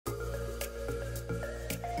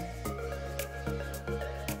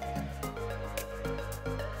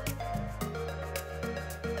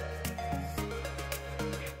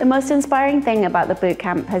The most inspiring thing about the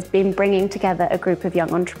bootcamp has been bringing together a group of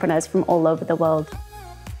young entrepreneurs from all over the world.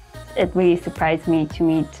 It really surprised me to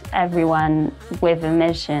meet everyone with a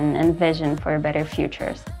mission and vision for better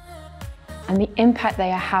futures. And the impact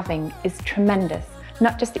they are having is tremendous.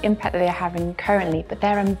 Not just the impact that they are having currently, but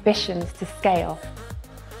their ambitions to scale.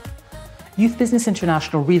 Youth Business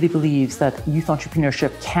International really believes that youth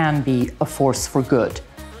entrepreneurship can be a force for good.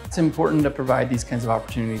 It's important to provide these kinds of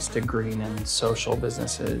opportunities to green and social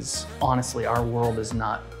businesses. Honestly, our world is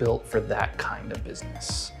not built for that kind of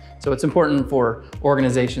business. So it's important for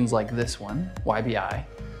organizations like this one, YBI,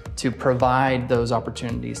 to provide those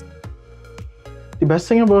opportunities. The best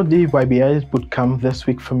thing about the YBI Bootcamp this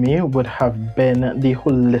week for me would have been the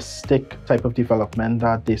holistic type of development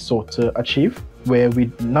that they sought to achieve, where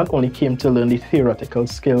we not only came to learn the theoretical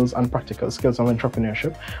skills and practical skills of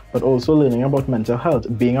entrepreneurship, but also learning about mental health,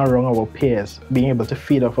 being around our peers, being able to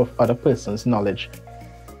feed off of other person's knowledge.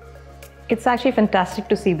 It's actually fantastic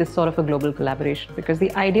to see this sort of a global collaboration because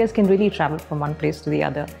the ideas can really travel from one place to the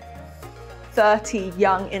other. 30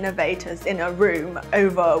 young innovators in a room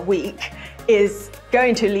over a week is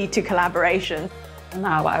going to lead to collaboration.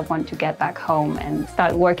 Now I want to get back home and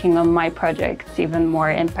start working on my projects even more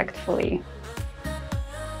impactfully.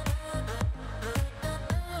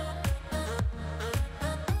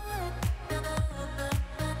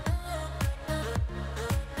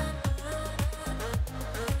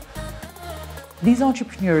 These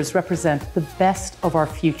entrepreneurs represent the best of our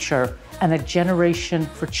future and a generation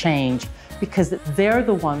for change because they're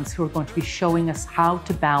the ones who are going to be showing us how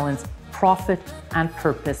to balance profit and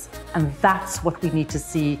purpose, and that's what we need to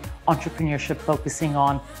see entrepreneurship focusing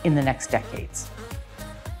on in the next decades.